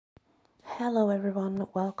Hello everyone,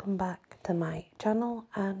 welcome back to my channel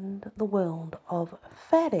and the world of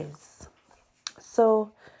fairies.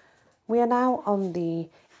 So we are now on the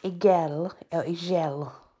Igel.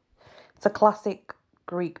 It's a classic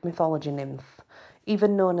Greek mythology nymph,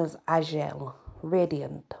 even known as Agel.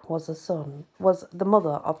 Radiant was the mother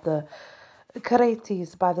of the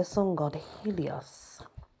Caretes by the sun god Helios.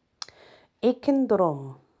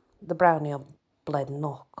 Akindrum, the brownie of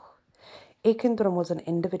Blednoch. Akindrum was an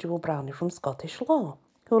individual brownie from Scottish law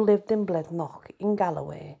who lived in Blednoch in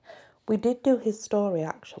Galloway. We did do his story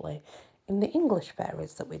actually in the English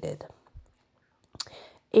fairies that we did.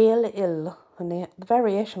 Ale and the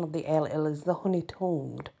variation of the Ale is the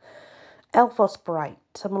honey-tongued. Elfos Bright,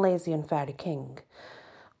 a Malaysian fairy king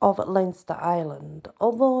of Leinster Island,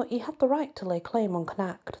 although he had the right to lay claim on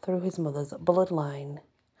Connacht through his mother's bloodline.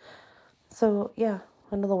 So yeah,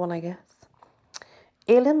 another one I guess.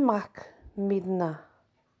 Elin Mac Midna,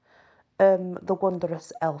 the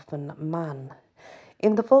wondrous elfin man.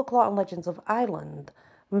 In the folklore and legends of Ireland,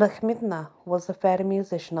 Macmidna was the fairy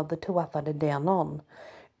musician of the Tuatha De Danann.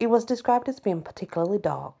 He was described as being particularly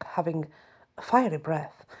dark, having a fiery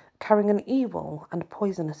breath, carrying an evil and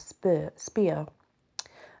poisonous spear.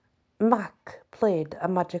 Mac played a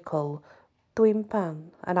magical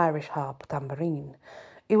tuimpan, an Irish harp tambourine.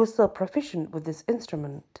 He was so proficient with this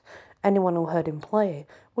instrument, anyone who heard him play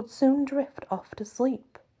would soon drift off to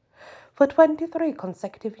sleep. For 23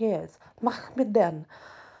 consecutive years, Macmidden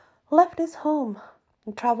left his home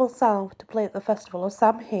and travelled south to play at the festival of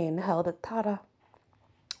Samhain held at Tara.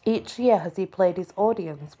 Each year, as he played, his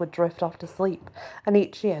audience would drift off to sleep, and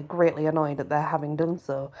each year, greatly annoyed at their having done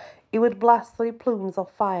so, he would blast 3 plumes of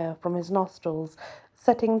fire from his nostrils,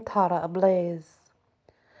 setting Tara ablaze.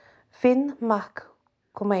 Finn Mac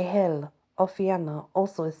Cumehel of Fianna,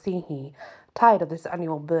 also a Sihi, tired of this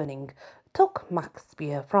annual burning, took Mac's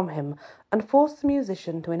spear from him and forced the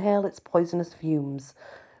musician to inhale its poisonous fumes.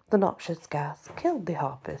 The noxious gas killed the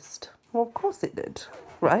harpist. Well, of course it did,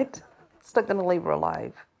 right? It's not going to leave her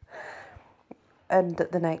alive. And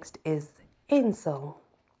the next is Ainsel,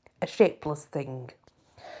 a shapeless thing.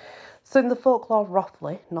 So in the folklore of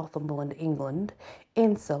Rothley, Northumberland, England,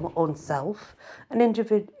 Ainsel, unself, an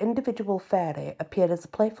individual fairy, appeared as a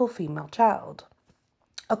playful female child.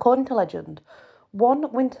 According to legend,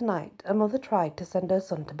 one winter night a mother tried to send her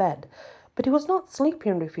son to bed, but he was not sleepy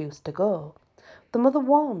and refused to go. The mother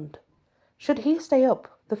warned. Should he stay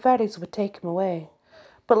up, the fairies would take him away.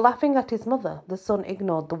 But laughing at his mother, the son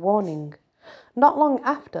ignored the warning. Not long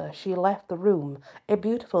after she left the room, a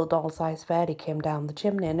beautiful doll-sized fairy came down the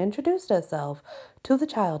chimney and introduced herself to the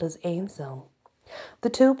child as Ainsel. The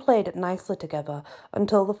two played nicely together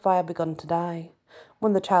until the fire began to die.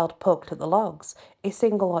 When the child poked at the logs, a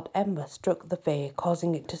single hot ember struck the fae,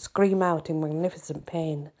 causing it to scream out in magnificent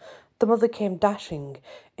pain. The mother came dashing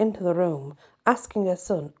into the room, asking her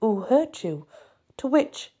son, "Who hurt you?" To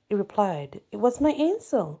which he replied, "It was my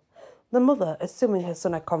Ainsel." The mother, assuming her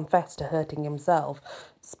son had confessed to hurting himself,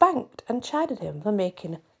 spanked and chided him for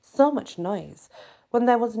making so much noise when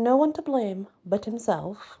there was no one to blame but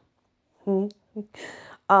himself.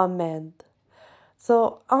 Ahmed.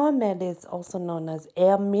 So Ahmed is also known as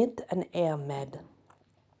Airmid and Airmed,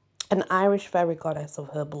 an Irish fairy goddess of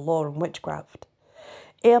herbal lore and witchcraft.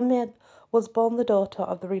 Airmed was born the daughter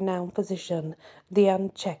of the renowned physician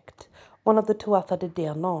Dian Checht, one of the Tuatha De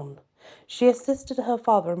Danann. She assisted her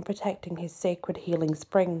father in protecting his sacred healing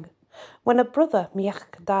spring. When her brother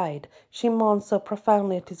Miach died, she mourned so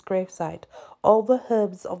profoundly at his gravesite, all the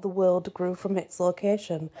herbs of the world grew from its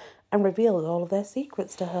location and revealed all of their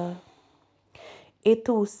secrets to her.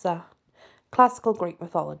 Etusa, classical Greek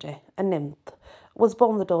mythology, a nymph, was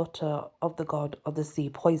born the daughter of the god of the sea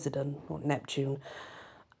Poseidon, or Neptune,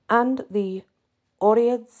 and the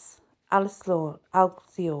Oreads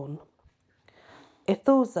Alcyone.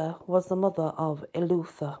 Ethusa was the mother of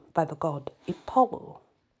Eleuther by the god Apollo.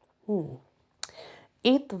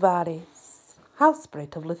 Aitvaris, house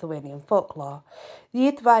spirit of Lithuanian folklore.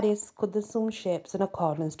 The Aitvaris could assume shapes in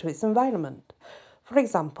accordance to its environment. For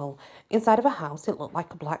example, inside of a house it looked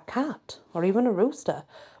like a black cat, or even a rooster,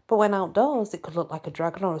 but when outdoors it could look like a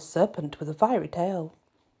dragon or a serpent with a fiery tail.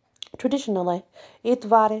 Traditionally,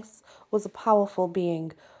 Aitvaris was a powerful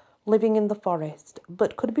being living in the forest,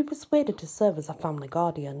 but could be persuaded to serve as a family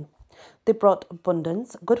guardian. They brought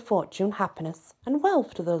abundance, good fortune, happiness, and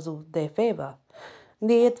wealth to those of their favour.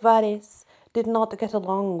 The Aitvaris did not get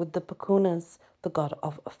along with the Pacunas, the god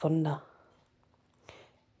of thunder.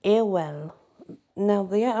 Awel. Now,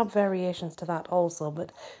 there are variations to that also,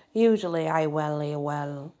 but usually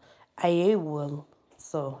Awel,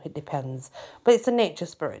 so it depends. But it's a nature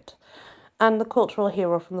spirit. and the cultural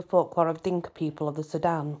hero from the folklore of Dinka people of the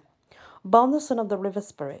Sudan. Born the son of the river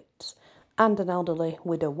spirit and an elderly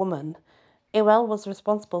widow woman, Ewell was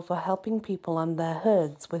responsible for helping people and their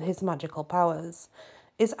herds with his magical powers.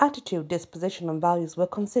 His attitude, disposition, and values were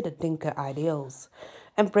considered Dinka ideals.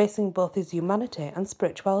 Embracing both his humanity and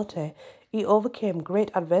spirituality, he overcame great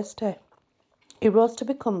adversity. He rose to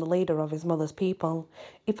become the leader of his mother's people.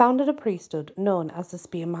 He founded a priesthood known as the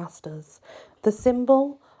Spear Masters. The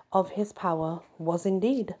symbol of his power was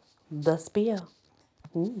indeed the spear.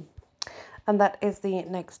 And that is the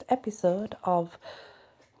next episode of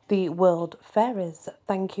the World Faries.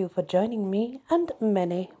 Thank you for joining me and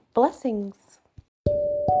many blessings.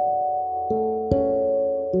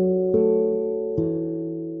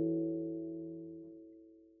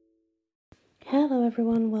 Hello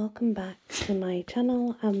everyone, welcome back to my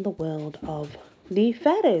channel and the world of the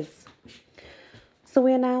fairies. So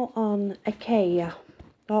we are now on Achaia,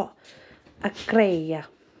 or Acreia.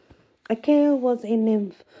 Achaia was a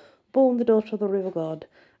nymph born the daughter of the river god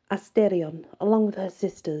Asterion, along with her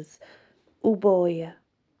sisters Euboea.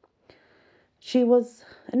 She was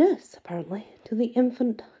a nurse, apparently, to the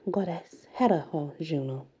infant goddess Hera or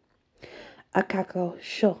Juno. Akako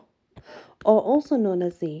Sho, or also known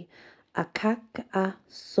as the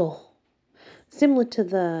Akak-a-So. Similar to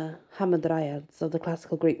the Hamadryads of the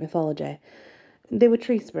classical Greek mythology, they were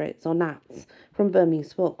tree spirits or gnats from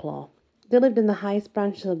Burmese folklore. They lived in the highest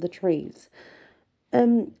branches of the trees.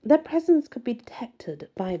 Their presence could be detected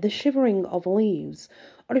by the shivering of leaves,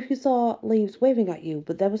 or if you saw leaves waving at you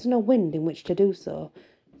but there was no wind in which to do so,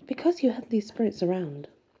 because you had these spirits around.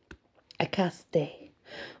 Akaste,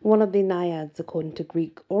 one of the naiads according to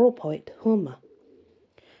Greek oral poet Homer.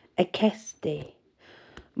 Ekeste,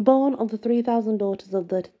 born of the 3,000 daughters of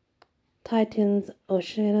the Titans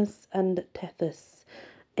Oceanus and Tethys.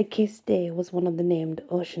 Ekeste was one of the named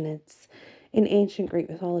Oceanids in ancient Greek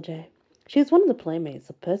mythology. She is one of the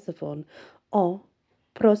playmates of Persephone, or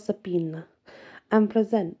Proserpina, and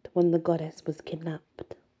present when the goddess was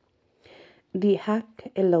kidnapped. The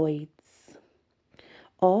Hakeloids,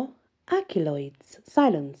 or Acheloids,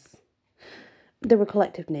 silence. They were a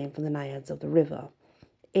collective name for the naiads of the river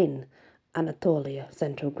in Anatolia,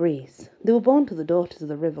 central Greece. They were born to the daughters of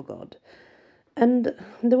the river god, and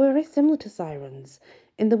they were very similar to sirens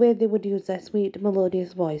in the way they would use their sweet,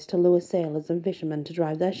 melodious voice to lure sailors and fishermen to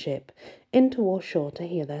drive their ship into or shore to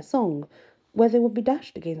hear their song, where they would be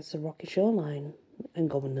dashed against the rocky shoreline and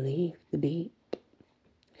go underneath the deep.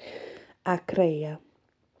 Acreia,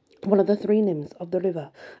 one of the three nymphs of the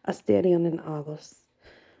river Asterion and Argos,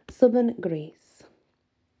 southern Greece.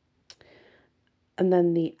 And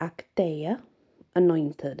then the Actea,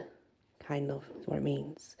 anointed, kind of, is what it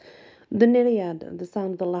means. The Nereid, the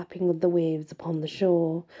sound of the lapping of the waves upon the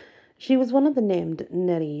shore. She was one of the named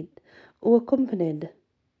Nereid, who accompanied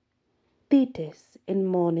Thetis in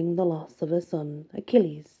mourning the loss of her son,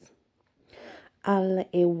 Achilles.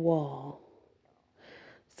 Al-Ewa.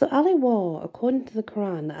 So Al-Ewa, according to the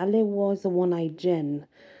Quran, Al-Ewa is a one-eyed jinn,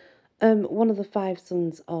 one of the 5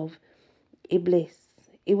 sons of Iblis.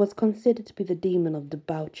 He was considered to be the demon of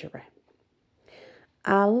debauchery.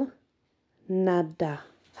 Al-Nadaha,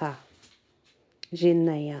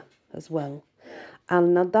 Jinnaya as well.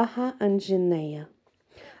 Al-Nadaha and Jinnaya,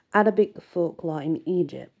 Arabic folklore in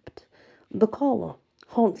Egypt. The caller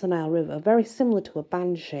haunts the Nile River, very similar to a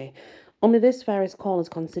banshee, only this fairy's call is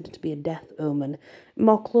considered to be a death omen,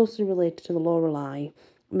 more closely related to the Lorelei,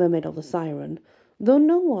 mermaid of the siren, though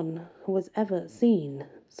no one who has ever seen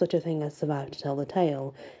such a thing has survived to tell the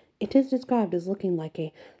tale. It is described as looking like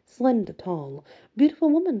a slender, tall, beautiful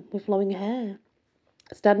woman with flowing hair,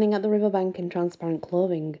 standing at the riverbank in transparent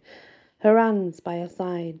clothing, her hands by her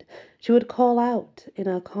side. She would call out in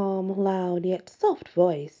a calm, loud, yet soft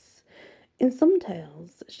voice. In some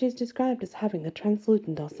tales, she is described as having a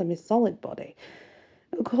translucent or semi-solid body,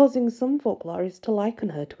 causing some folklorists to liken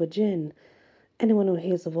her to a jinn. Anyone who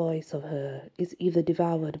hears the voice of her is either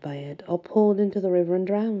devoured by it or pulled into the river and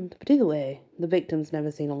drowned. But either way, the victim's never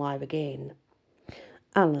seen alive again.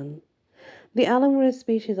 Alan. The Alan were a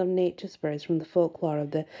species of nature spirits from the folklore of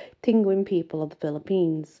the Tinguin people of the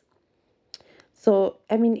Philippines. So,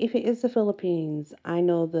 I mean, if it is the Philippines, I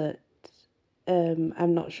know that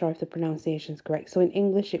I'm not sure if the pronunciation is correct. So in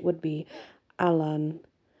English it would be Alan,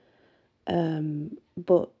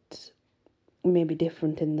 but maybe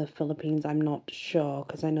different in the Philippines. I'm not sure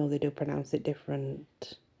because I know they do pronounce it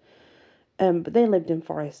different. But they lived in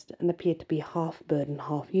forest and appeared to be half bird and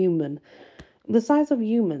half human. The size of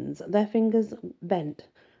humans, their fingers bent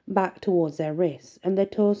back towards their wrists and their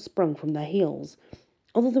toes sprung from their heels.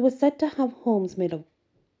 Although they were said to have homes made of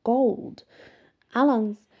gold,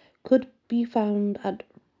 Alans could be found at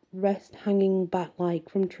rest hanging back like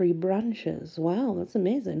from tree branches. Wow, that's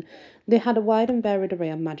amazing. They had a wide and varied array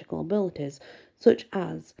of magical abilities, such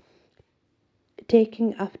as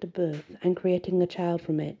taking after birth and creating a child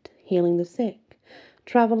from it, healing the sick,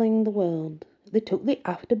 travelling the world. They took the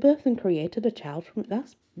afterbirth and created a child from it.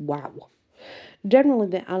 That's wow. Generally,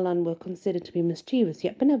 the Alan were considered to be mischievous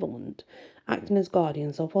yet benevolent, acting as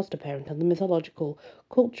guardians or foster parents of the mythological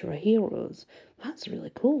culture heroes. That's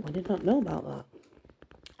really cool. I did not know about that.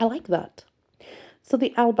 I like that. So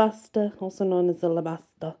the Albaster, also known as the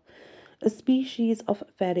Labaster, a species of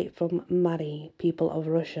fairy from Mari, people of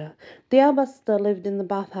Russia. The Albaster lived in the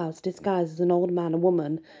bathhouse disguised as an old man or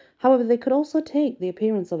woman. However, they could also take the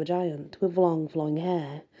appearance of a giant with long flowing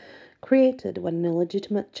hair. Created when an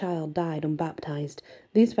illegitimate child died unbaptized,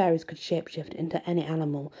 these fairies could shapeshift into any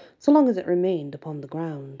animal, so long as it remained upon the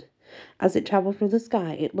ground. As it travelled through the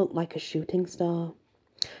sky, it looked like a shooting star.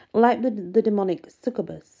 Like the demonic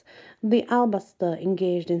succubus, the alabaster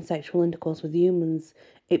engaged in sexual intercourse with humans.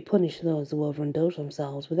 It punished those who overindulged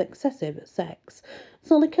themselves with excessive sex,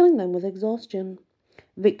 slowly killing them with exhaustion.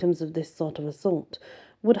 Victims of this sort of assault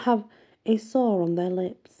would have a sore on their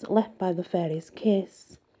lips left by the fairy's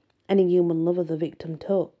kiss. Any human lover the victim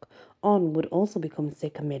took on would also become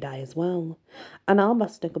sick and may die as well. An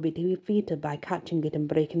alabaster could be defeated by catching it and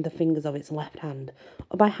breaking the fingers of its left hand,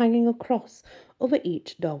 or by hanging a cross over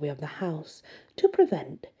each doorway of the house to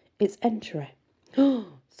prevent its entry.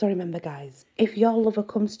 So remember, guys, if your lover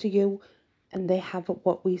comes to you and they have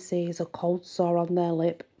what we say is a cold sore on their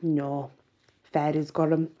lip, no, fairies got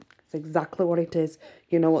them. It's exactly what it is.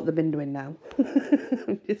 You know what they've been doing now.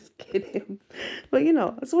 I'm just kidding. But you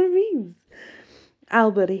know, that's what it means.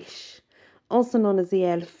 Alberish, also known as the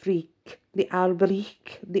Elfric, the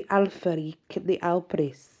Alberic, the Alferic, the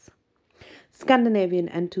Alpris. Scandinavian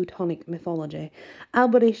and Teutonic mythology.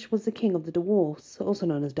 Alberish was the king of the dwarfs, also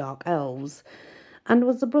known as dark elves, and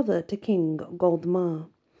was the brother to King Goldmar.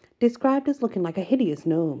 Described as looking like a hideous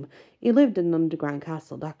gnome, he lived in an underground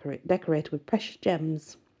castle decorated with precious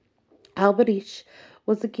gems. Alberish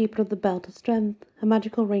was the keeper of the Belt of Strength, a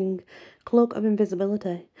magical ring, cloak of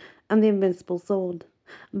invisibility, and the invincible sword.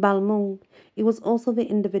 Balmung, he was also the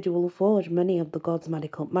individual who forged many of the gods'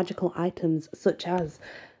 magical items, such as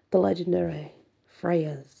the legendary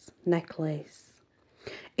Freya's necklace.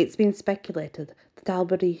 It's been speculated that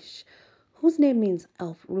Alberish, whose name means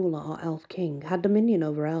elf ruler or elf king, had dominion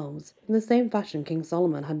over elves, in the same fashion King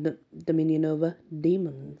Solomon had dominion over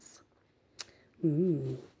demons.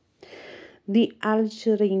 The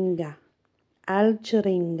Alchiringa.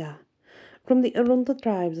 Alchiringa. From the Arunta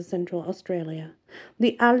tribes of Central Australia.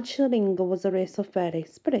 The Alchiringa was a race of fairy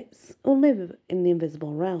spirits who live in the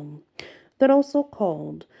invisible realm. They're also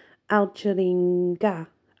called Alchiringa,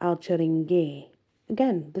 Alchiringe.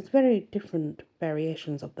 Again, there's very different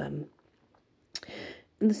variations of them.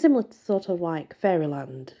 And they're similar to sort of like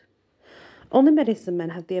fairyland. Only medicine men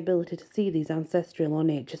had the ability to see these ancestral or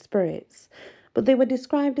nature spirits, but they were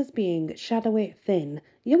described as being shadowy, thin,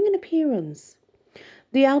 young in appearance.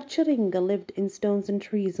 The Alchiringa lived in stones and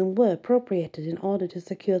trees and were appropriated in order to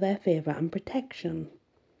secure their favour and protection.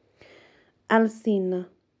 Alcina,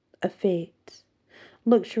 a fate.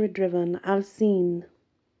 Luxury-driven Alcine,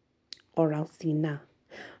 or Alcina,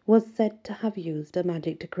 was said to have used her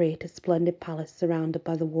magic to create a splendid palace surrounded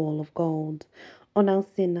by the wall of gold on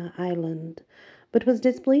Alcina Island, but was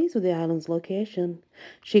displeased with the island's location.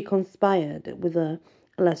 She conspired with her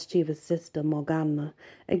lascivious sister Morgana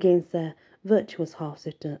against their virtuous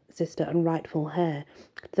half-sister and rightful heir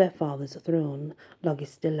to their father's throne,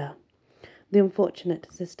 Logistilla. The unfortunate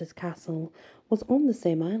sister's castle was on the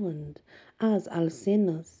same island as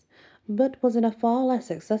Alcina's, but was in a far less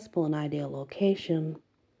accessible and ideal location.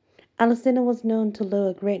 Alcina was known to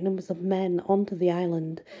lure great numbers of men onto the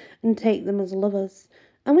island and take them as lovers,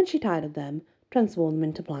 and when she tired them, transform them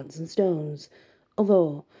into plants and stones.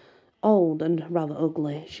 Although old and rather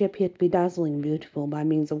ugly, she appeared to be dazzling beautiful by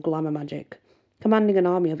means of glamour magic. Commanding an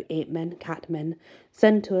army of ape-men, cat-men,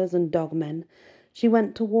 centaurs and dog-men, she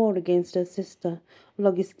went to war against her sister,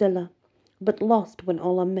 Logistilla, but lost when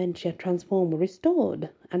all her men she had transformed were restored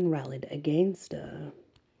and rallied against her.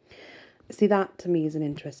 See, that to me is an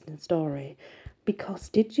interesting story, because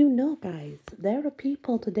did you know, guys, there are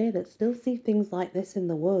people today that still see things like this in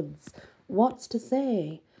the woods. What's to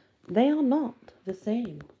say they are not the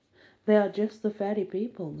same? They are just the fairy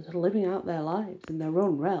people that are living out their lives in their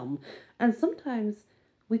own realm, and sometimes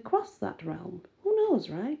we cross that realm. Who knows,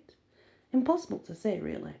 right? Impossible to say,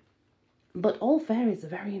 really. But all fairies are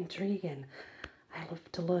very intriguing. I love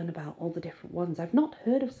to learn about all the different ones. I've not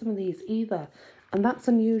heard of some of these either. And that's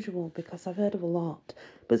unusual because I've heard of a lot.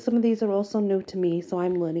 But some of these are also new to me, so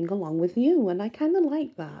I'm learning along with you, and I kind of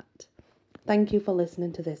like that. Thank you for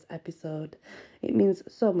listening to this episode. It means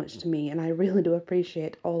so much to me, and I really do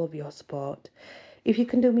appreciate all of your support. If you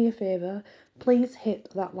can do me a favour, please hit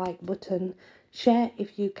that like button, share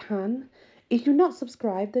if you can. If you're not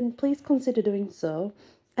subscribed, then please consider doing so.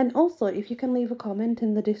 And also, if you can leave a comment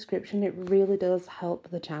in the description, it really does help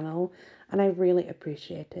the channel, and I really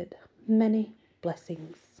appreciate it. Many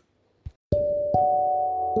blessings.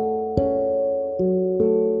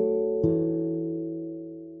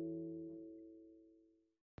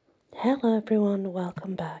 Hello everyone,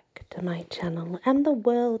 welcome back to my channel and the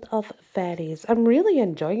world of fairies. I'm really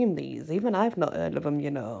enjoying these, even I've not heard of them, you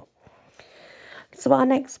know. So our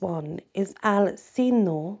next one is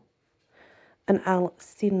Alcino and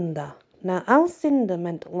Alcinda. Now, Alcinda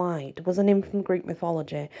meant light, was an nymph from Greek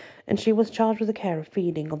mythology, and she was charged with the care of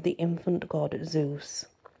feeding of the infant god Zeus.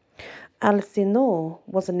 Alcino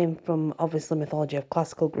was a nymph from, obviously, mythology of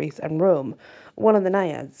classical Greece and Rome, one of the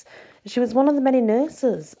naiads. She was one of the many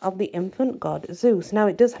nurses of the infant god Zeus. Now,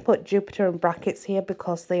 it does put Jupiter in brackets here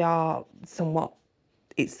because they are somewhat,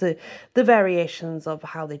 it's the variations of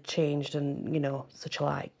how they changed and, you know, such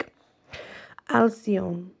alike.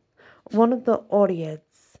 Alcyone, one of the Oreads.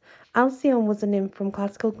 Alcyone was a nymph from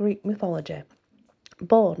classical Greek mythology,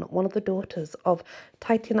 born one of the daughters of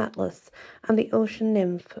Titan Atlas and the ocean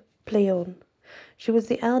nymph Pleione. She was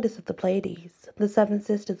the eldest of the Pleiades, the seven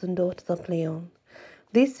sisters and daughters of Pleione.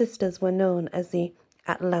 These sisters were known as the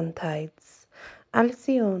Atlantides.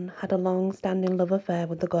 Alcyone had a long-standing love affair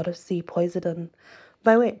with the god of sea Poseidon,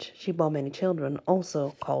 by which she bore many children,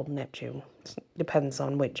 also called Neptune. Depends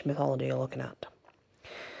on which mythology you're looking at.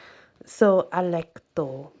 So,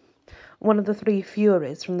 Alecto, one of the three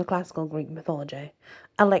Furies from the classical Greek mythology.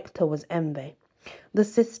 Alecto was Envy, the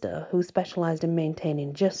sister who specialised in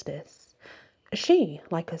maintaining justice. She,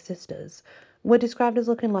 like her sisters, were described as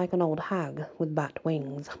looking like an old hag with bat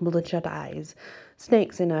wings, bloodshot eyes,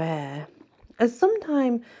 snakes in her hair. As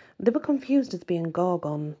sometime they were confused as being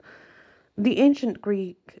Gorgon. The ancient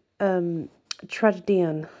Greek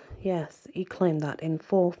tragedian, yes, he claimed that in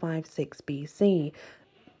 456 BC.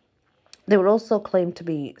 They were also claimed to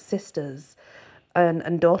be sisters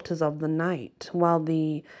and daughters of the night, while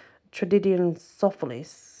the tragedian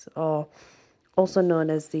Sophocles, or also known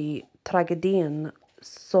as the tragedian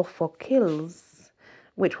Sophocles,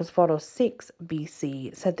 which was 406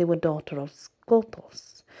 BC, said they were daughter of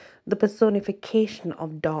Skotos, the personification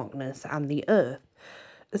of darkness and the earth.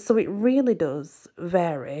 So it really does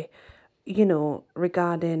vary, you know,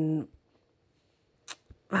 regarding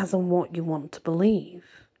as on what you want to believe.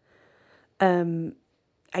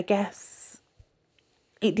 I guess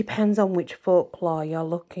it depends on which folklore you're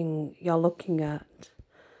looking at.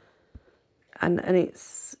 And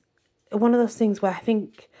it's one of those things where I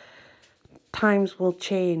think times will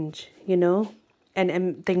change, you know,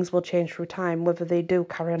 and things will change through time. Whether they do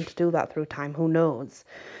carry on to do that through time, who knows?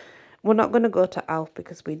 We're not going to go to elf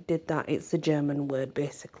because we did that. It's a German word,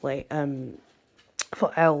 basically.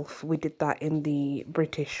 For elf, we did that in the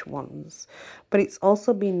British ones. But it's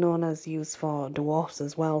also been known as used for dwarfs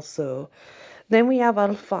as well. So then we have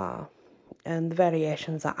alfa, and the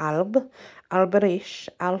variations are alb, alberish,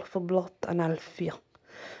 alfablot, and alfir.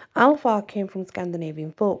 Alfa came from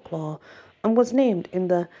Scandinavian folklore and was named in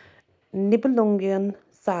the Nibelungen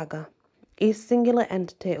saga. A singular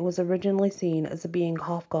entity was originally seen as a being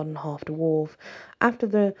half god and half dwarf. After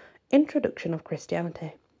the introduction of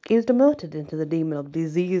Christianity, he was demoted into the demon of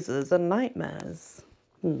diseases and nightmares.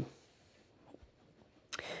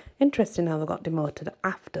 Interesting how they got demoted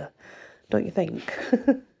after, don't you think?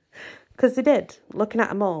 Because they did, looking at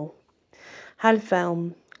them all.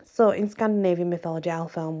 Helfhelm. So in Scandinavian mythology,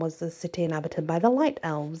 Helfhelm was a city inhabited by the light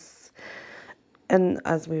elves. And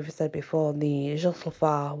as we've said before, the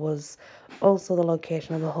Joslafar was also the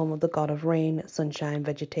location of the home of the god of rain, sunshine,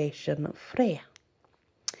 vegetation, Freya.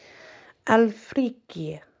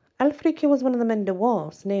 Alfriki. Alfriki was one of the men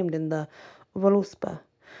dwarfs named in the Voluspa,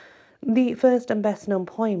 the first and best known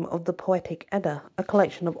poem of the Poetic Edda, a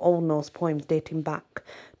collection of Old Norse poems dating back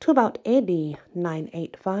to about AD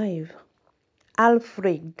 985.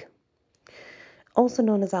 Alfrig, also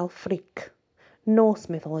known as Alfric, Norse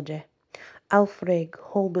mythology. Alfrig,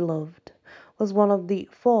 whole beloved, was one of the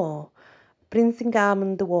four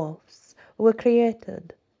Brinsingamen dwarfs who were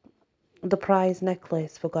created the prize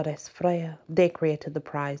necklace for goddess Freya. They created the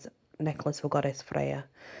prize necklace for goddess Freya.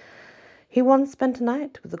 He once spent a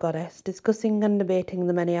night with the goddess, discussing and debating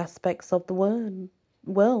the many aspects of the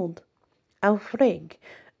world. Alfrig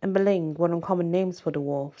and Beling were uncommon names for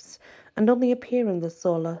dwarfs, and only appear in the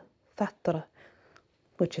solar Thatra,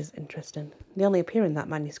 which is interesting. They only appear in that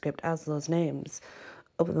manuscript as those names.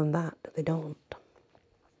 Other than that, they don't.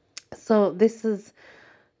 So this is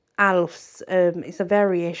elves. It's a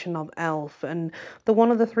variation of elf, and they're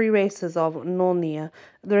one of the three races of Nornia.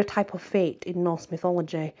 They're a type of fate in Norse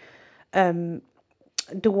mythology.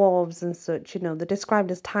 Dwarves and such, they're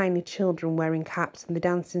described as tiny children wearing caps, and they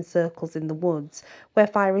dance in circles in the woods, where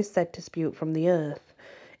fire is said to spew from the earth.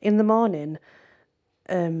 In the morning,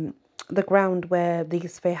 the ground where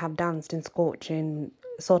these fae have danced in scorching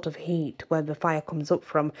sort of heat, where the fire comes up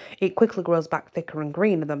from, it quickly grows back thicker and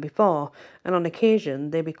greener than before, and on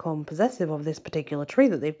occasion they become possessive of this particular tree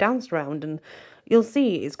that they've danced around, and you'll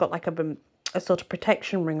see it's got like a sort of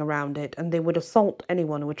protection ring around it, and they would assault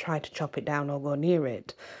anyone who would try to chop it down or go near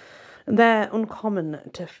it. They're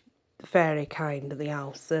uncommon to fairy kind, the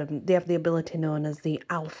elves. They have the ability known as the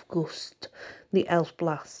elf gust, the elf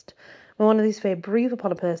blast. When one of these fae breathe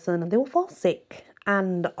upon a person, they will fall sick,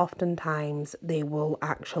 and oftentimes they will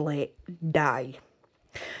actually die.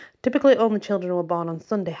 Typically, only children who are born on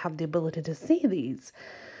Sunday have the ability to see these,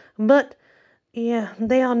 but yeah,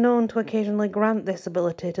 they are known to occasionally grant this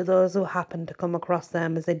ability to those who happen to come across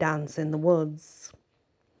them as they dance in the woods.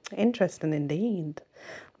 Interesting indeed.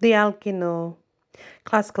 The Alkino.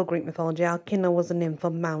 Classical Greek mythology, Alkino was a nymph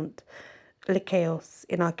of Mount Lycaeus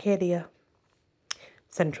in Arcadia,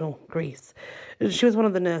 central Greece. She was one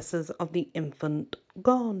of the nurses of the infant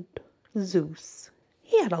god, Zeus.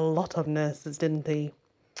 He had a lot of nurses, didn't he?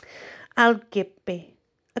 Alcippe,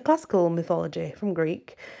 a classical mythology from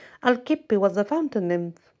Greek. Alcippe was a fountain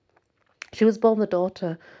nymph. She was born the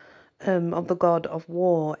daughter of the god of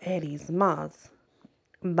war, Ares, Mars,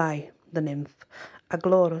 by the nymph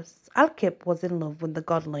Aglorus. Alcippe was in love with the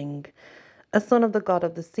godling, a son of the god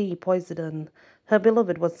of the sea, Poseidon. Her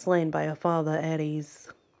beloved was slain by her father, Ares.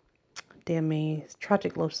 Dear me,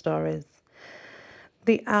 tragic love stories.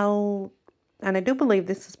 And I do believe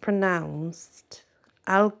this is pronounced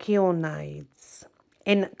Alkyonides.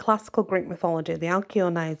 In classical Greek mythology, the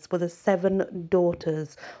Alkyonides were the 7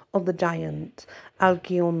 daughters of the giant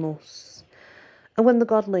Alkyonos. And when the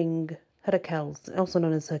godling Heracles, also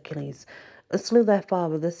known as Hercules, slew their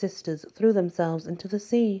father, the sisters threw themselves into the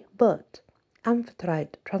sea, but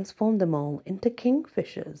Amphitrite transformed them all into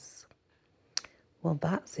kingfishers. Well,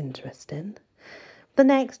 that's interesting. The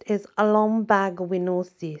next is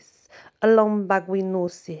Alombagwinosis.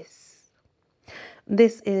 Alombagwinosis.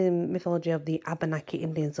 This is mythology of the Abenaki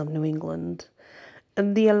Indians of New England.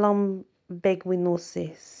 And the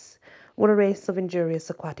Alombagwinosis were a race of injurious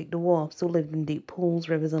aquatic dwarfs who lived in deep pools,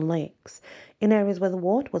 rivers, and lakes, in areas where the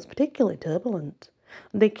water was particularly turbulent.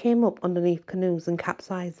 They came up underneath canoes and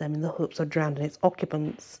capsized them in the hopes of drowning its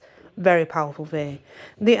occupants. Very powerful fae.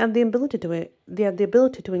 They had the ability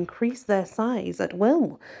to increase their size at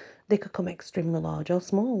will. They could come extremely large or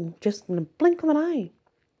small, just in a blink of an eye.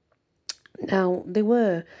 Now, they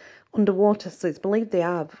were underwater, so it's believed they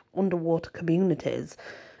have underwater communities,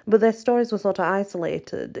 but their stories were sort of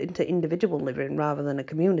isolated into individual living rather than a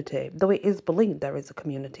community, though it is believed there is a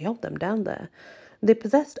community of them down there. They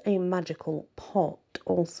possessed a magical pot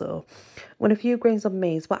also. When a few grains of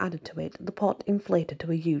maize were added to it, the pot inflated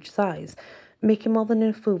to a huge size, making more than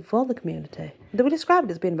enough food for the community. They were described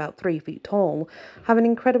as being about 3 feet tall, having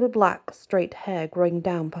incredibly black, straight hair growing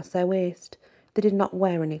down past their waist. They did not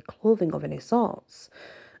wear any clothing of any sorts.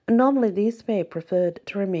 Normally, these fae preferred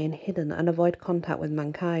to remain hidden and avoid contact with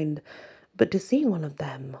mankind, but to see one of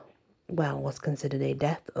them, well, was considered a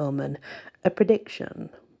death omen, a prediction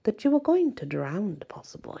that you were going to drown,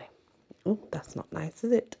 possibly. Oh, that's not nice,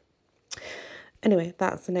 is it? Anyway,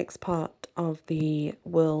 that's the next part of the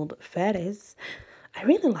World Fairies. I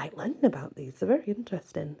really like learning about these. They're very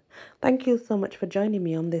interesting. Thank you so much for joining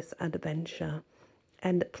me on this adventure.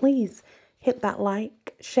 And please hit that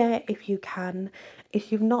like, share if you can.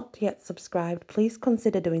 If you've not yet subscribed, please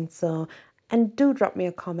consider doing so. And do drop me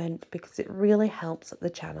a comment because it really helps the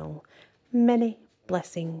channel. Many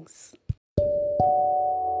blessings.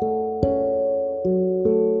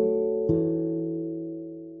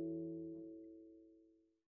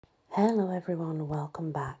 Hello everyone,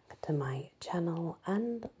 welcome back to my channel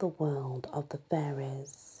and the world of the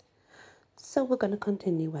fairies. So we're going to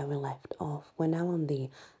continue where we left off. We're now on the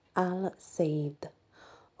Alcide,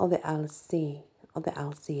 or the Alci, or the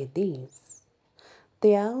Alcides.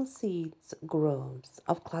 The Alcides groves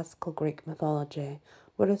of classical Greek mythology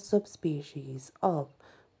were a subspecies of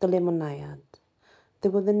the Lemoniad. They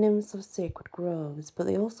were the nymphs of sacred groves, but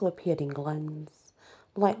they also appeared in glens,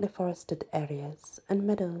 lightly forested areas, and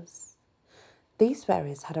meadows. These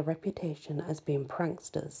fairies had a reputation as being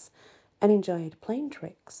pranksters and enjoyed playing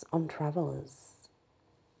tricks on travellers.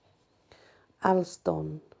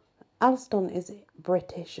 Alston. Alston is a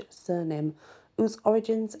British surname whose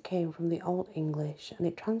origins came from the Old English, and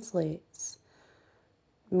it translates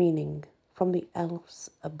meaning from the elf's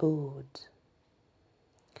abode.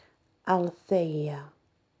 Althea,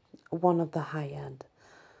 one of the Hyaid.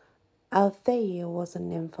 Althea was a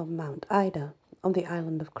nymph of Mount Ida on the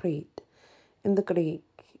island of Crete in the Greek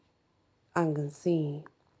Aegean Sea.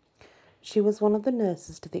 She was one of the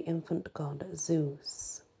nurses to the infant god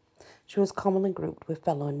Zeus. She was commonly grouped with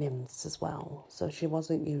fellow nymphs as well, so she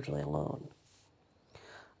wasn't usually alone.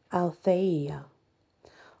 Althea.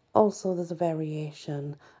 Also, there's a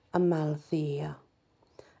variation, Amalthea,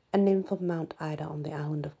 a nymph of Mount Ida on the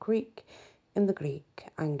island of Crete in the Greek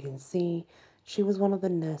Aegean Sea. She was one of the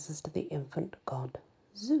nurses to the infant god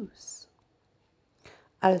Zeus.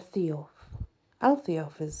 Althiof.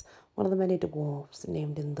 Althiof is one of the many dwarfs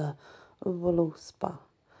named in the Voluspa,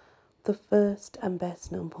 the first and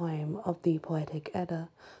best known poem of the Poetic Edda,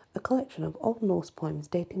 a collection of Old Norse poems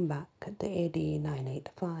dating back to AD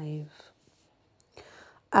 985.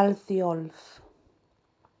 Althiolf.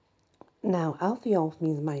 Now, Althiolf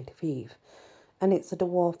means mighty thief, and it's a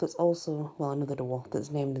dwarf that's also, well, another dwarf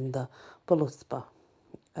that's named in the Voluspa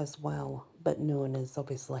as well, but known as,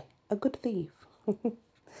 obviously, a good thief.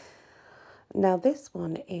 Now, this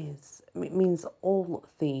one it means all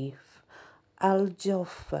thief,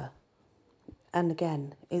 Aljofa, and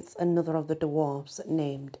again, it's another of the dwarfs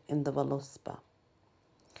named in the Voluspa.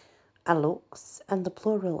 Alux, and the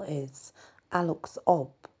plural is Alux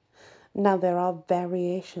ob. Now, there are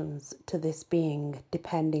variations to this being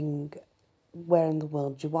depending where in the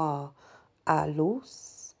world you are.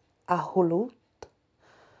 Alus, Ahulut,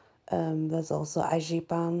 there's also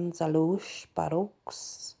Ajipans, Alush,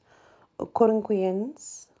 Barux,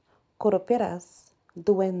 Corunquiens, Coroperas,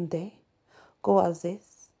 Duende,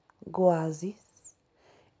 Goazes, Goazis,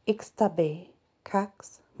 Ixtabe,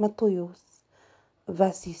 Cax, Matuyus,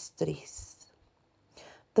 Vasistris.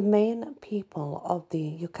 The main people of the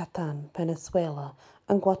Yucatan Peninsula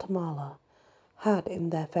and Guatemala had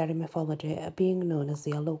in their fairy mythology a being known as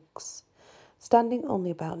the Alux. Standing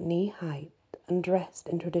only about knee height and dressed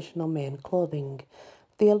in traditional Mayan clothing,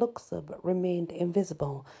 the Aluxub remained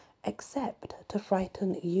invisible except to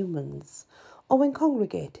frighten humans or when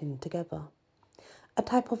congregating together. A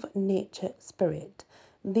type of nature spirit,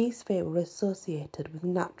 these fae were associated with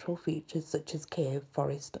natural features such as cave,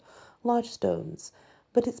 forest, large stones,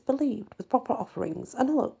 but it's believed with proper offerings an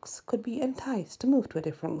Alux could be enticed to move to a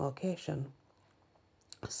different location.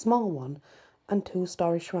 A small one and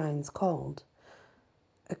two-story shrines called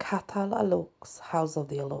a Katal Alux, House of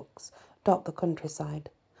the Alux, dot the countryside.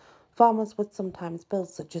 Farmers would sometimes build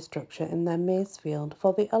such a structure in their maize field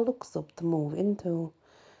for the Aluxub to move into.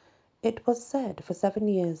 It was said for 7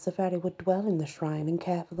 years the fairy would dwell in the shrine and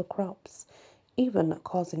care for the crops, even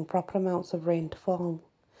causing proper amounts of rain to fall.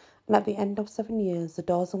 And at the end of 7 years, the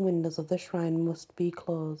doors and windows of the shrine must be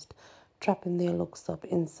closed, trapping the Aluxub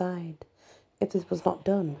inside. If this was not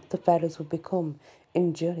done, the fairies would become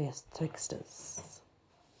injurious tricksters.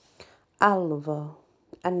 Alva,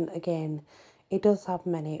 and again, it does have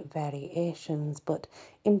many variations, but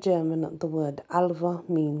in German, the word Alva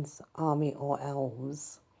means army or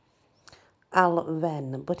elves.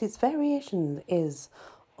 Alven, but its variation is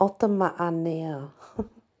Ottomaanea.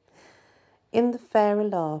 In the fairy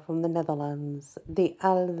lore from the Netherlands, the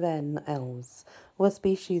Alven elves were a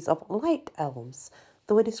species of light elves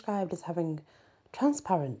that were described as having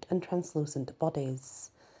transparent and translucent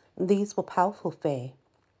bodies. These were powerful fae,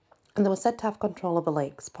 and they were said to have control over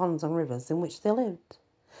lakes, ponds, and rivers in which they lived.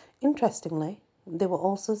 Interestingly, they were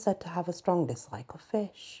also said to have a strong dislike of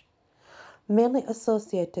fish. Mainly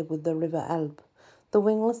associated with the River Elbe, the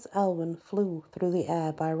wingless elven flew through the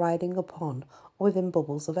air by riding upon or within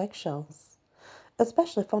bubbles of eggshells.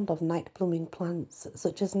 Especially fond of night-blooming plants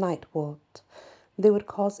such as nightwort, they would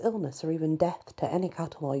cause illness or even death to any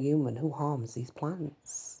cattle or human who harms these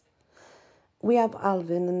plants. We have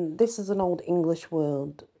Alvin, and this is an old English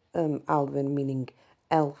word, Alvin meaning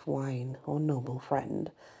elf wine or noble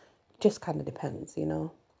friend. Just kind of depends, you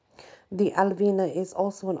know. The Alvina is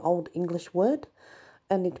also an old English word,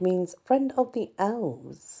 and it means friend of the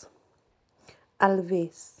elves.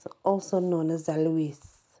 Alvis, also known as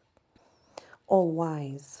Alois,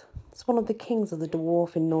 all-wise. It's one of the kings of the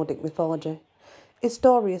dwarf in Nordic mythology. His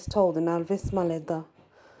story is told in Alvis Maleda.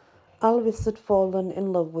 Alvis had fallen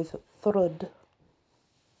in love with Thrud,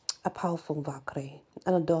 a powerful Valkyrie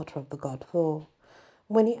and a daughter of the god Thor.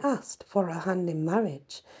 When he asked for her hand in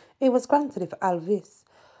marriage, it was granted if Alvis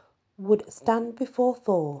would stand before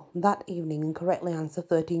Thor that evening and correctly answer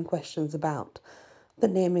 13 questions about the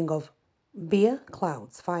naming of Beer,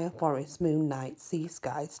 clouds, fire, forest, moon, night, sea,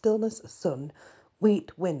 sky, stillness, sun,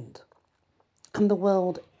 wheat, wind, and the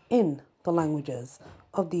world in the languages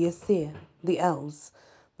of the Aesir, the elves,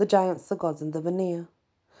 the giants, the gods, and the Vanir.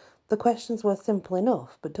 The questions were simple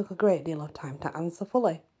enough, but took a great deal of time to answer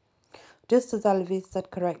fully. Just as Elvis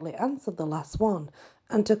had correctly answered the last one,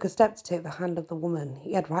 and took a step to take the hand of the woman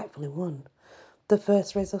he had rightfully won, the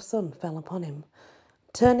first rays of sun fell upon him,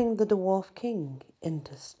 turning the dwarf king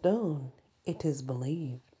into stone, it is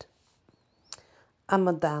believed.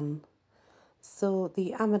 Amadan. So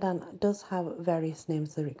the Amadan does have various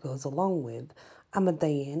names that it goes along with.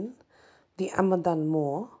 Amadain, the Amadan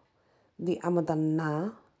Moor, the Amadan Na,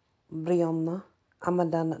 Brianna,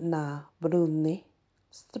 Amadan Na Bruni,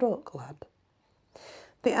 Stroke Lad.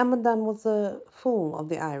 The Amadan was a fool of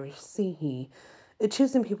the Irish Sea,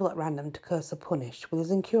 choosing people at random to curse or punish with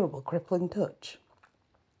his incurable crippling touch.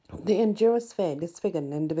 The injurious fate disfigured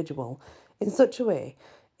an individual in such a way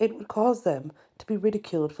it would cause them to be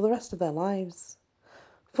ridiculed for the rest of their lives.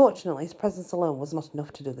 Fortunately, his presence alone was not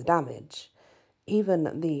enough to do the damage.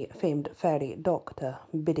 Even the famed fairy doctor,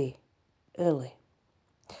 Biddy Early,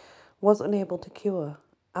 was unable to cure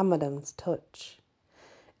Amadan's touch.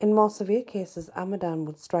 In more severe cases, Amadan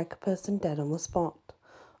would strike a person dead on the spot.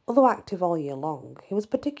 Although active all year long, he was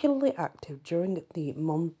particularly active during the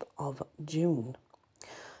month of June.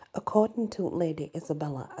 According to Lady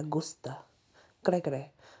Isabella Augusta Gregory,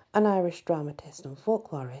 an Irish dramatist and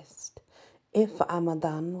folklorist, if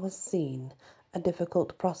Amadan was seen, a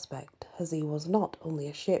difficult prospect, as he was not only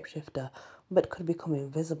a shapeshifter but could become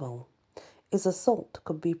invisible. His assault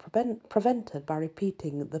could be prevented by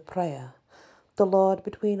repeating the prayer, "The Lord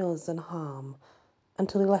between us and harm,"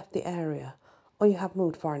 until he left the area, or you have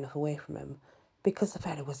moved far enough away from him, because the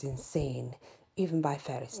fairy was insane, even by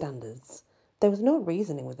fairy standards. There was no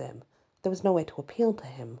reasoning with him. There was no way to appeal to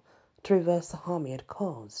him, to reverse the harm he had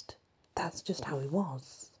caused. That's just how he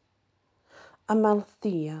was.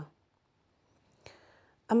 Amalthea.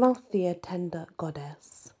 Amalthea, tender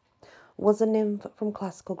goddess, was a nymph from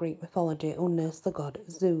classical Greek mythology who nursed the god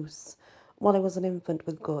Zeus while he was an infant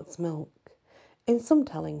with goat's milk. In some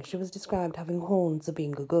tellings, she was described having horns of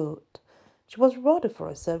being a goat. She was rewarded for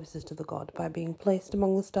her services to the god by being placed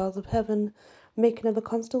among the stars of heaven, making her the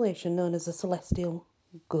constellation known as the celestial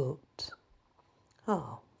goat.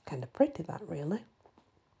 Oh, kind of pretty that, really.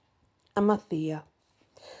 Amathea.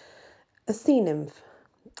 A sea nymph,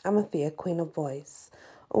 Amathea, queen of voice,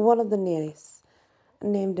 one of the nearest,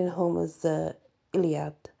 named in Homer's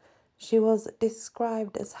Iliad. She was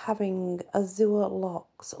described as having azure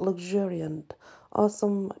locks, luxuriant, or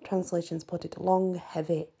some translations put it, long,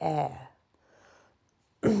 heavy hair.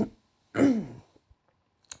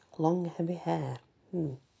 Long, heavy hair.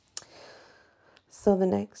 So the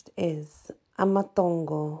next is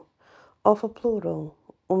Amatongo, or for plural,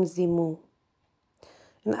 Umzimu.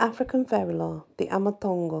 In African fairy lore, the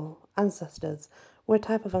Amatongo ancestors were a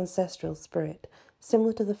type of ancestral spirit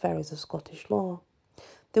similar to the fairies of Scottish lore.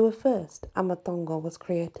 Amatongo was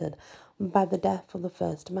created by the death of the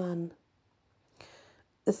first man.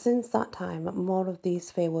 Since that time, more of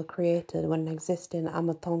these fae were created when an existing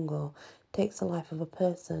Amatongo takes the life of a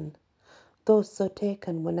person. Those so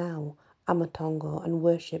taken were now Amatongo and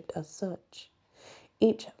worshipped as such.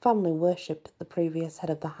 Each family worshipped the previous head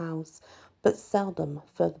of the house, but seldom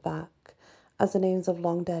further back, as the names of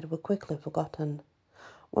long dead were quickly forgotten.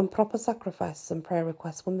 When proper sacrifices and prayer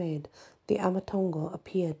requests were made, the Amatongo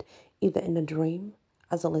appeared either in a dream,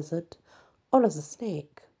 as a lizard, or as a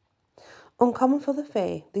snake. Uncommon for the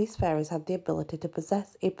fae, these fairies had the ability to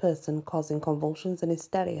possess a person, causing convulsions and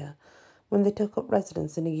hysteria. When they took up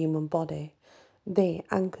residence in a human body, they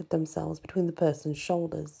anchored themselves between the person's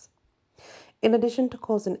shoulders. In addition to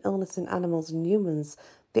causing illness in animals and humans,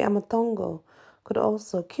 the Amatongo could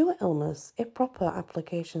also cure illness if proper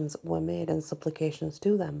applications were made and supplications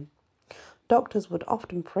to them. Doctors would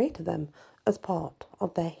often pray to them as part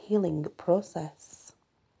of their healing process.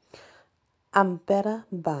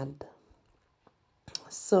 Amberbad.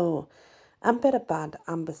 So, Amberbad,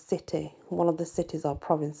 Amber City, one of the cities or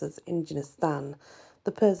provinces in Jinistan,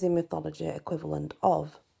 the Persian mythology equivalent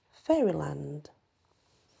of Fairyland.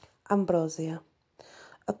 Ambrosia.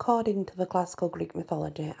 According to the classical Greek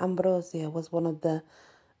mythology, Ambrosia was one of the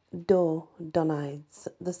Dodonides,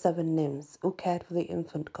 the seven nymphs who cared for the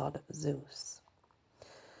infant god Zeus.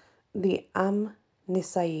 The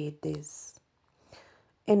Amnisaides.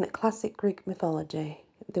 In classic Greek mythology,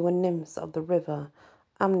 they were nymphs of the river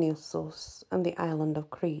Amnisos and the island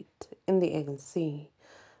of Crete in the Aegean Sea.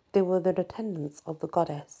 They were the attendants of the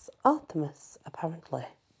goddess Artemis, apparently.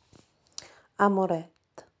 Amoret.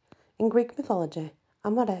 In Greek mythology,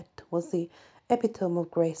 Amoret was the epitome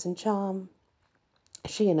of grace and charm.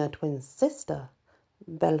 She and her twin sister,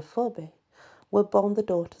 Belphoebe, were born the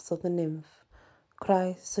daughters of the nymph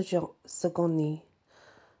Chrysogone.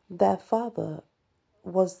 Their father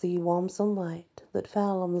was the warm sunlight that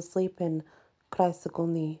fell on the sleeping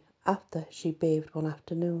Chrysogone after she bathed one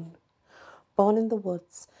afternoon. Born in the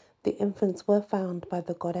woods, the infants were found by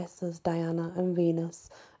the goddesses Diana and Venus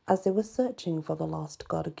as they were searching for the lost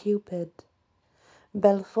god Cupid.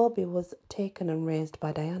 Belphoebe was taken and raised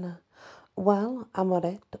by Diana, while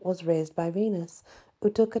Amoret was raised by Venus, who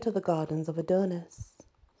took her to the gardens of Adonis.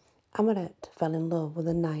 Amoret fell in love with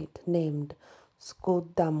a knight named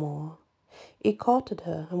Scudamore. He courted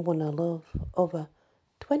her and won her love over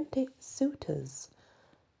 20 suitors.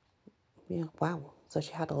 Yeah, wow, so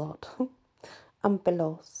she had a lot.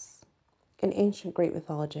 Ampelos. In ancient Greek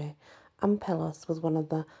mythology, Ampelos was one of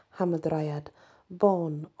the Hamadryad,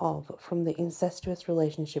 born of from the incestuous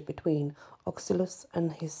relationship between Oxylus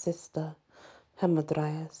and his sister,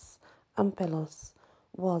 Hamadryas. Ampelos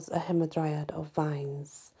was a hamadryad of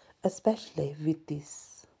vines, especially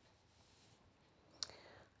vitis.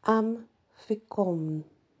 Amphicomon.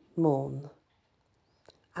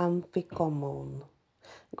 Amphicomon.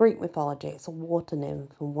 Greek mythology, it's a water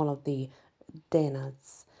nymph and one of the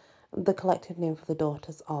Danads, the collective name for the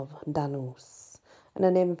daughters of Danus. And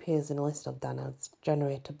her name appears in a list of Danads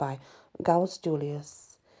generated by Gaius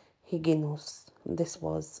Julius Hyginus. This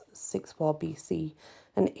was 64 BC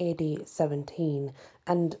and AD 17.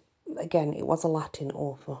 And again, it was a Latin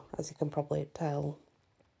author, as you can probably tell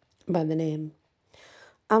by the name.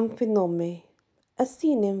 Amphinome, a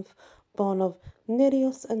sea nymph born of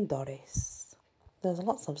Nereus and Doris. There's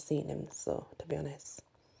lots of sea nymphs, so to be honest.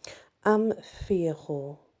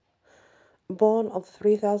 Amphiero, born of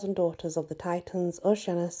 3,000 daughters of the Titans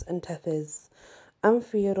Oceanus and Tethys.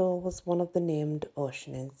 Amphiero was one of the named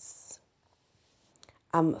Oceanids.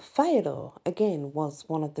 Amphiero, again, was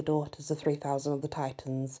one of the daughters of 3,000 of the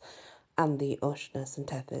Titans and the Oceanus and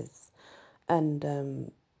Tethys.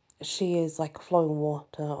 And she is like flowing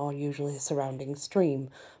water or usually a surrounding stream,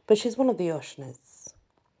 but she's one of the Oceanids.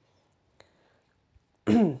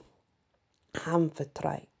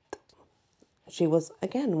 Amphitrite. She was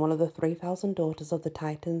again one of the 3,000 daughters of the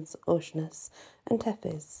Titans, Oceanus, and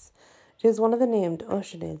Tethys. She is one of the named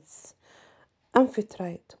Oceanids.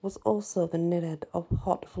 Amphitrite was also the Nereid of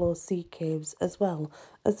hot flow sea caves, as well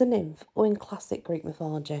as the nymph who in classic Greek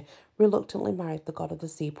mythology reluctantly married the god of the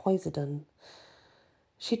sea Poseidon.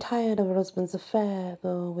 She tired of her husband's affair,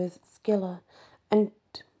 though, with Scylla, and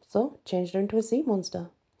so changed her into a sea monster.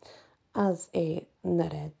 As a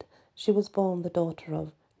Nereid, she was born the daughter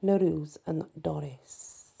of Nereus and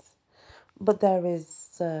Doris. But there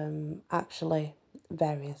is actually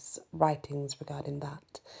various writings regarding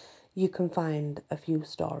that. You can find a few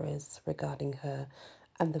stories regarding her,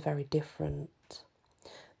 and they're very different.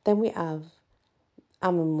 Then we have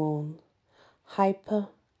Amymone, Hypernestra,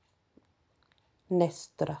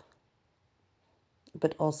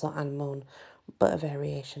 but also Anemone, but a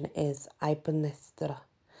variation is Hypernestra.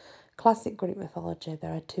 Classic Greek mythology,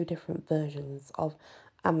 there are two different versions of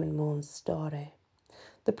Amemone's story.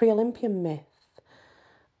 The pre-Olympian myth,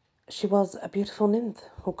 she was a beautiful nymph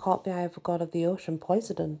who caught the eye of the god of the ocean,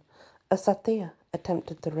 Poseidon. A satyr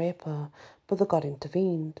attempted to rape her, but the god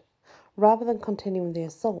intervened. Rather than continuing the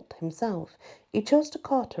assault himself, he chose to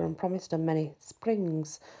court her and promised her many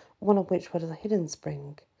springs, one of which was a hidden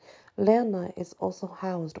spring. Lerna is also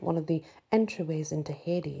housed one of the entryways into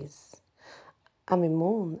Hades.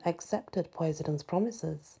 Amymone accepted Poseidon's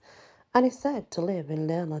promises and is said to live in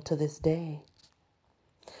Lerna to this day.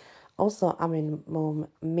 Also, Amymone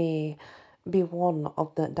may be one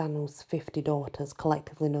of the Danu's 50 daughters,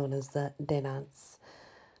 collectively known as the Danads.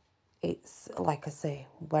 It's, like I say,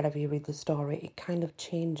 wherever you read the story, it kind of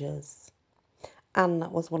changes.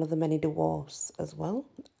 Anne was one of the many dwarfs as well,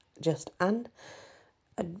 just Anne,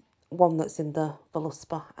 one that's in the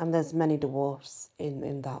Voluspa, and there's many dwarfs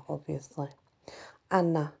in that, obviously.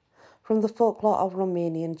 Anna. From the folklore of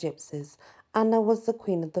Romanian gypsies, Anna was the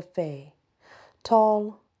queen of the Fae.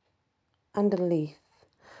 Tall and lithe,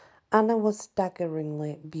 Anna was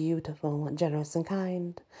staggeringly beautiful, generous and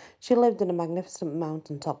kind. She lived in a magnificent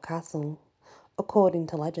mountain-top castle. According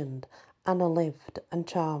to legend, Anna lived and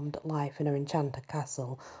charmed life in her enchanted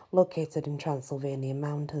castle, located in Transylvanian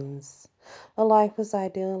mountains. Her life was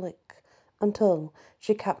idyllic until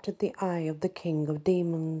she captured the eye of the king of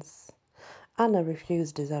demons. Anna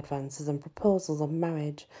refused his advances and proposals of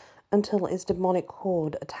marriage until his demonic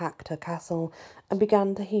horde attacked her castle and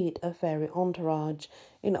began to heat her fairy entourage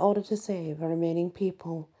in order to save her remaining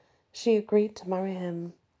people. She agreed to marry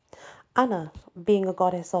him. Anna, being a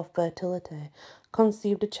goddess of fertility,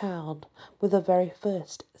 conceived a child with her very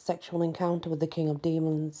first sexual encounter with the king of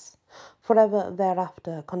demons, forever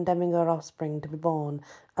thereafter condemning her offspring to be born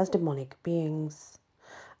as demonic beings.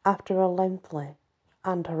 After a lengthy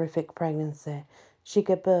and horrific pregnancy, she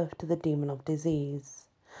gave birth to the demon of disease.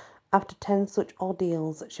 After 10 such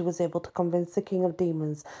ordeals, she was able to convince the king of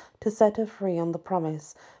demons to set her free on the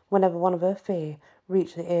promise whenever one of her fae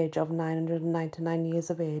reached the age of 999 years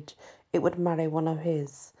of age, it would marry one of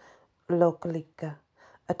his, Lokalika,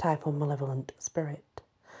 a type of malevolent spirit.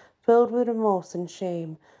 Filled with remorse and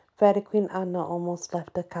shame, Fairy Queen Anna almost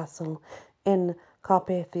left her castle in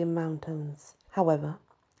Carpathian Mountains. However,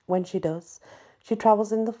 when she does, she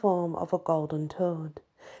travels in the form of a golden toad.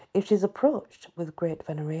 If she is approached with great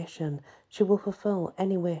veneration, she will fulfill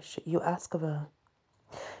any wish you ask of her.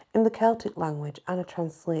 In the Celtic language, Anna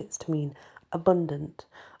translates to mean abundant,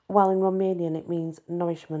 while in Romanian it means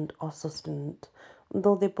nourishment or sustenance,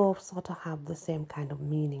 though they both sort of have the same kind of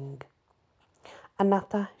meaning.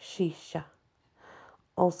 Anatta Shisha,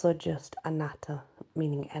 also just Anatta,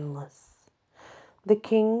 meaning endless. The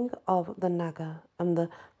king of the Naga and the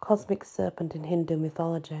cosmic serpent in Hindu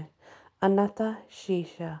mythology, Anatta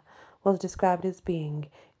Shisha was described as being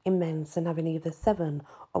immense and having either 7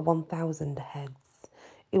 or 1,000 heads.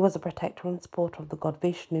 He was a protector and supporter of the god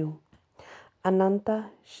Vishnu.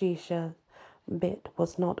 Ananta Shisha's bit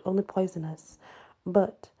was not only poisonous,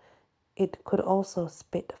 but it could also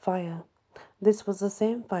spit fire. This was the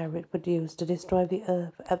same fire it would use to destroy the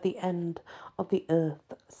earth at the end of the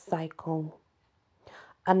earth cycle.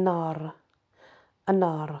 Anar,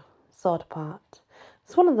 sword part.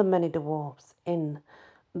 It's one of the many dwarfs in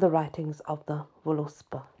the writings of the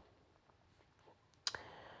Voluspa.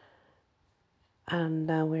 And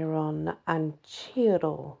now we're on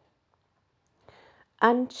Anchiro.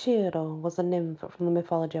 Anchiro was a nymph from the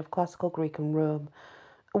mythology of classical Greek and Rome,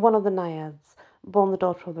 one of the naiads, born the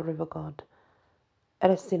daughter of the river god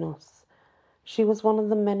Eresinos. She was one of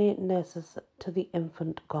the many nurses to the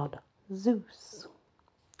infant god Zeus.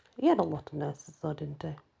 He had a lot of nurses though, didn't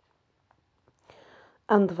he?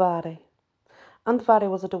 Andvari. Andvari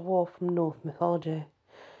was a dwarf from Norse mythology.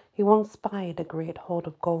 He once spied a great hoard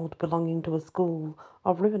of gold belonging to a school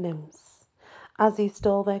of river nymphs. As he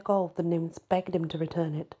stole their gold, the nymphs begged him to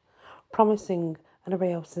return it, promising an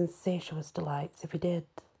array of sensuous delights if he did.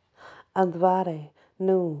 Andvari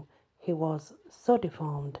knew he was so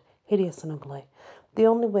deformed, hideous and ugly. The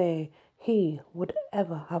only way he would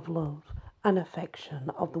ever have love and affection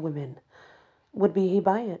of the women would be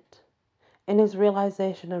by it. In his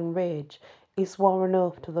realization and rage, he swore an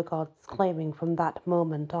oath to the gods, claiming from that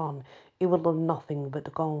moment on he would love nothing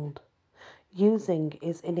but gold. Using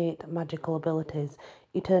his innate magical abilities,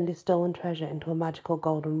 he turned his stolen treasure into a magical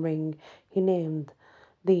golden ring he named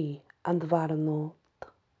the Andvaranoth,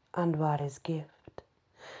 Andvari's gift.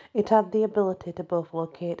 It had the ability to both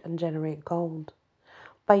locate and generate gold.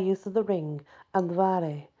 By use of the ring,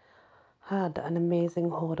 Andvari had an amazing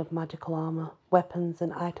hoard of magical armor, weapons,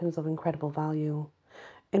 and items of incredible value.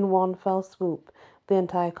 In one fell swoop, the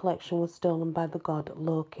entire collection was stolen by the god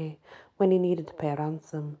Loki when he needed to pay a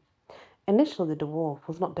ransom. Initially, the dwarf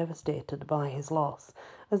was not devastated by his loss,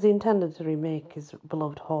 as he intended to remake his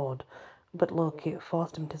beloved hoard, but Loki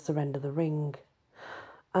forced him to surrender the ring,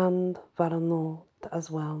 and Varanoth as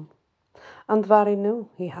well. And Vari knew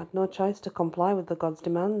he had no choice to comply with the god's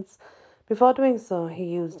demands. Before doing so, he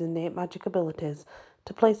used innate magic abilities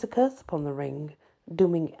to place a curse upon the ring,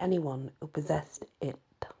 dooming anyone who possessed it.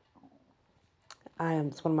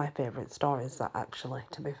 It's one of my favourite stories, that actually,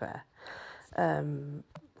 to be fair.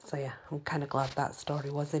 So yeah, I'm kind of glad that story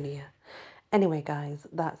was in here. Anyway, guys,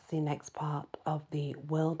 that's the next part of the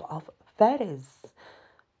world of fairies.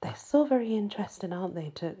 They're so very interesting, aren't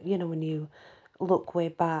they? To when you look way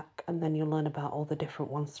back and then you learn about all the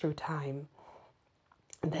different ones through time.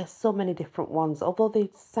 There's so many different ones. Although they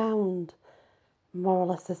sound more or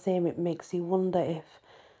less the same, it makes you wonder if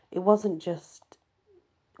it wasn't just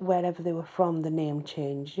wherever they were from, the name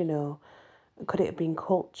changed, Could it have been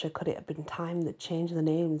culture? Could it have been time that changed the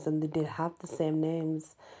names and they did have the same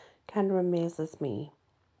names? Kind of amazes me.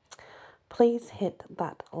 Please hit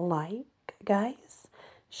that like, guys.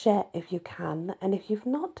 Share if you can. And if you've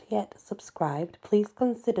not yet subscribed, please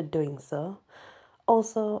consider doing so.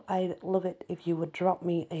 Also, I'd love it if you would drop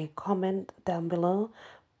me a comment down below,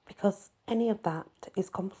 because any of that is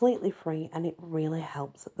completely free and it really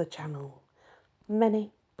helps the channel.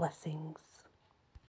 Many blessings.